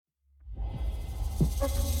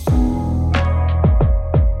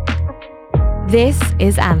This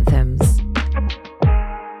is Anthems.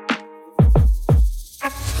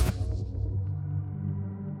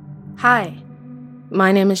 Hi,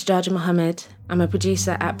 my name is Jaja Mohammed. I'm a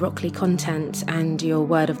producer at Broccoli Content, and your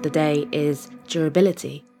word of the day is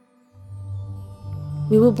durability.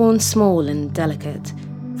 We were born small and delicate,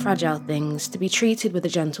 fragile things to be treated with a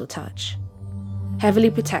gentle touch.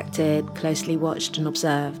 Heavily protected, closely watched and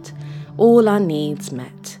observed, all our needs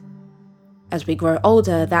met. As we grow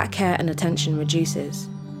older, that care and attention reduces,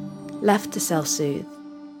 left to self-soothe.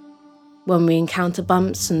 When we encounter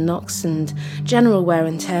bumps and knocks and general wear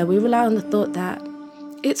and tear, we rely on the thought that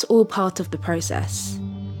it's all part of the process,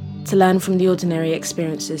 to learn from the ordinary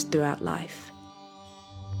experiences throughout life.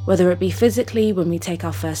 Whether it be physically when we take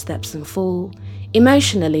our first steps and fall,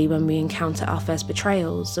 emotionally when we encounter our first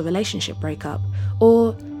betrayals, a relationship breakup,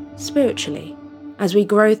 or spiritually, as we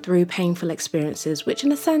grow through painful experiences, which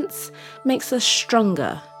in a sense makes us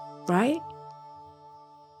stronger, right?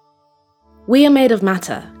 We are made of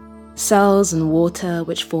matter, cells and water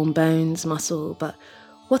which form bones, muscle, but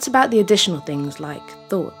what about the additional things like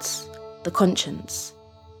thoughts, the conscience,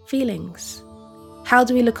 feelings? How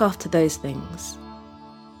do we look after those things?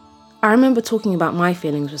 I remember talking about my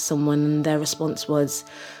feelings with someone and their response was,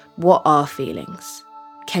 "What are feelings?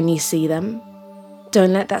 Can you see them?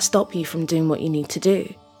 Don't let that stop you from doing what you need to do.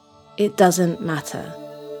 It doesn't matter."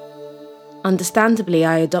 Understandably,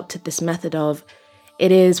 I adopted this method of, it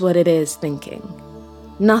is what it is thinking.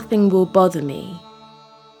 Nothing will bother me.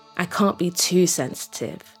 I can't be too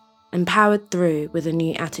sensitive, and powered through with a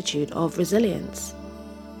new attitude of resilience.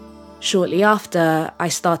 Shortly after, I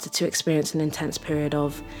started to experience an intense period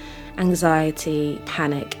of anxiety,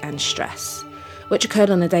 panic, and stress, which occurred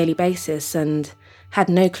on a daily basis and had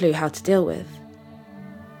no clue how to deal with.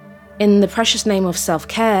 In the precious name of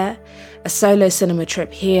self-care, a solo cinema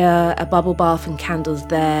trip here, a bubble bath and candles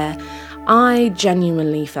there, I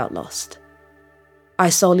genuinely felt lost. I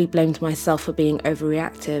solely blamed myself for being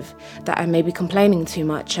overreactive, that I may be complaining too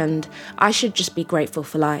much and I should just be grateful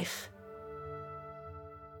for life.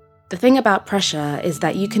 The thing about pressure is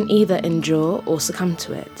that you can either endure or succumb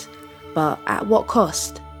to it, but at what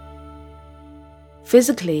cost?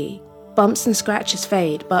 Physically, bumps and scratches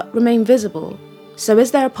fade but remain visible. So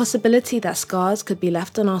is there a possibility that scars could be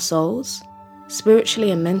left on our souls,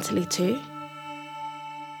 spiritually and mentally too?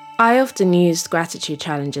 I often used gratitude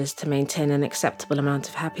challenges to maintain an acceptable amount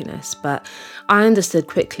of happiness, but I understood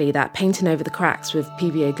quickly that painting over the cracks with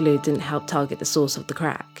PVA glue didn't help target the source of the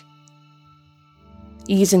crack.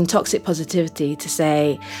 Using toxic positivity to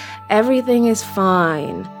say, everything is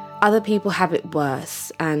fine, other people have it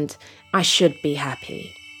worse, and I should be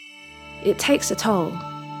happy. It takes a toll.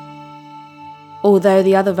 Although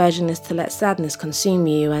the other version is to let sadness consume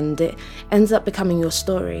you and it ends up becoming your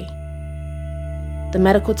story. The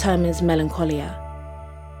medical term is melancholia,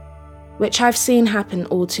 which I've seen happen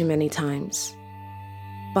all too many times.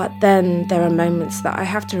 But then there are moments that I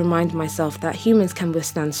have to remind myself that humans can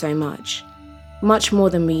withstand so much more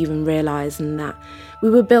than we even realise, and that we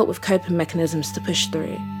were built with coping mechanisms to push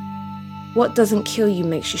through. What doesn't kill you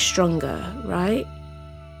makes you stronger, right?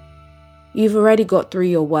 You've already got through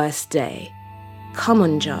your worst day. Come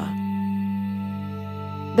on, Ja.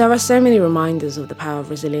 There are so many reminders of the power of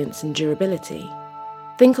resilience and durability.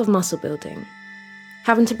 Think of muscle building,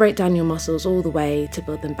 having to break down your muscles all the way to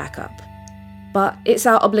build them back up. But it's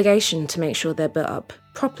our obligation to make sure they're built up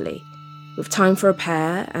properly, with time for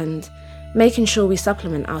repair and making sure we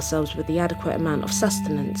supplement ourselves with the adequate amount of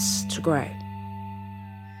sustenance to grow.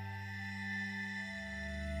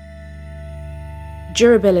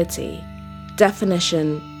 Durability,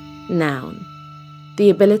 definition, noun. The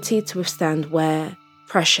ability to withstand wear,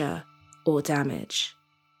 pressure, or damage.